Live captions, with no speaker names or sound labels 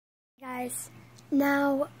guys.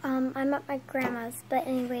 Now, I'm at my grandma's, but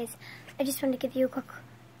anyways, I just wanted to give you a quick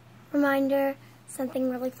reminder,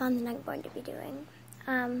 something really fun that I'm going to be doing.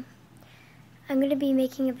 I'm going to be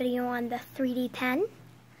making a video on the 3D pen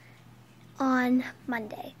on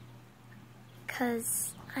Monday,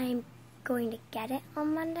 because I'm going to get it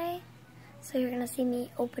on Monday, so you're going to see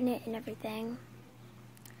me open it and everything,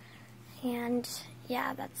 and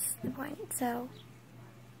yeah, that's the point. So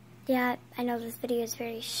yeah, I know this video is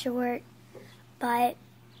very short, but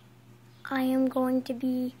I am going to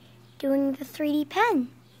be doing the 3D pen.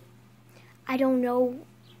 I don't know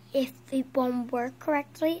if it won't work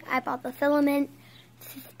correctly. I bought the filament,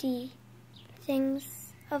 50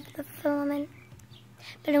 things of the filament.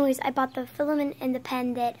 But anyways, I bought the filament and the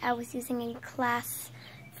pen that I was using in class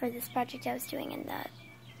for this project I was doing in the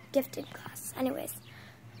gifted class. Anyways,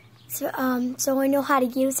 so I know how to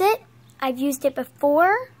use it. I've used it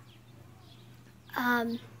before,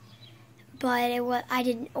 but I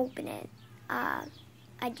didn't open it.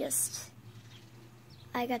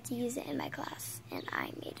 I got to use it in my class, and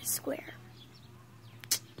I made a square.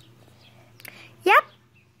 Yep,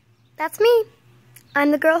 that's me.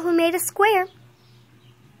 I'm the girl who made a square.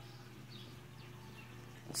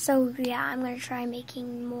 So yeah, I'm gonna try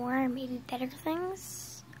making more, maybe better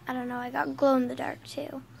things. I don't know, I got glow in the dark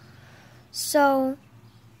too. So,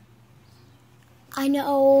 I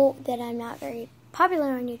know that I'm not very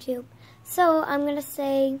popular on YouTube, so I'm gonna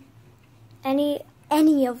say any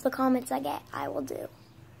of the comments I get, I will do.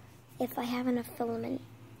 If I have enough filament,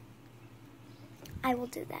 I will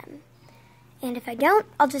do them. And if I don't,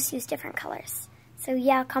 I'll just use different colors. So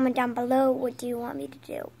yeah, comment down below, what do you want me to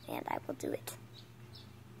do, and I will do it.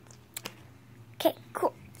 Okay,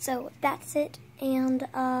 cool. So that's it, and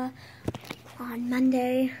on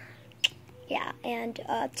Monday, yeah, and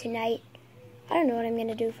tonight, I don't know what I'm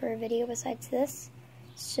gonna do for a video besides this.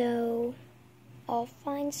 So I'll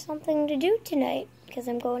find something to do tonight because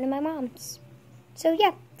I'm going to my mom's. So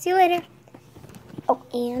yeah, see you later. Oh,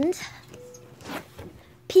 and